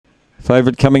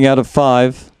Favourite coming out of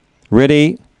 5.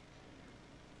 Ready.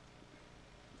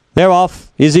 They're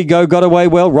off. Izzy Go got away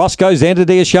well. Roscoe's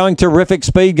Entity is showing terrific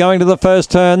speed going to the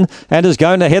first turn and is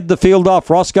going to head the field off.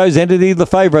 Roscoe's Entity, the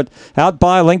favourite, out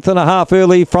by a length and a half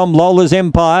early from Lola's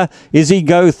Empire. Izzy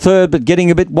Go third, but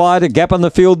getting a bit wide. A gap on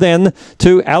the field then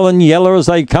to Alan Yeller as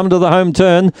they come to the home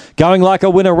turn. Going like a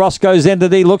winner, Roscoe's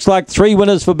Entity. Looks like 3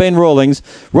 winners for Ben Rawlings.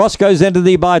 Roscoe's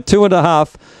Entity by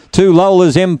 2.5 to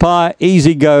Lola's Empire,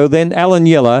 Easy Go, then Alan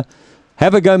Yeller.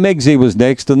 Have a Go Megsy was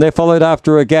next, and they're followed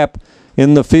after a gap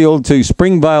in the field to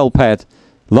Springvale Pat,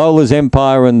 Lola's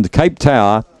Empire and Cape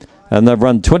Tower, and they've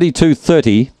run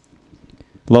 22.30.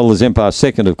 Lola's Empire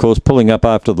second, of course, pulling up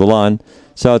after the line.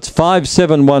 So it's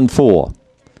 5.714.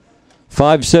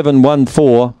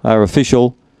 5.714 are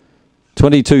official.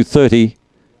 22.30.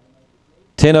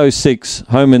 10.06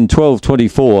 home in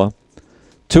 12.24.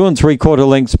 2 3/4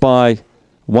 lengths by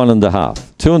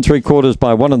 1.5. 2 3/4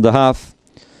 by 1.5.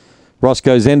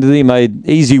 Roscoe's Entity made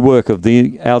easy work of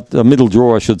the middle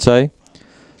draw, I should say,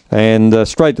 and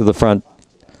straight to the front.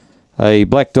 A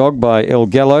black dog by El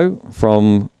Gallo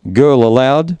from Girl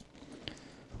Aloud,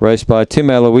 raced by Tim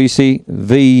Aloisi,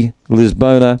 V.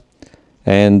 Lisbona,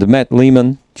 and Matt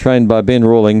Lehman, trained by Ben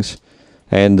Rawlings,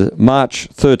 and March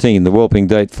 13, the whelping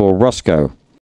date for Roscoe.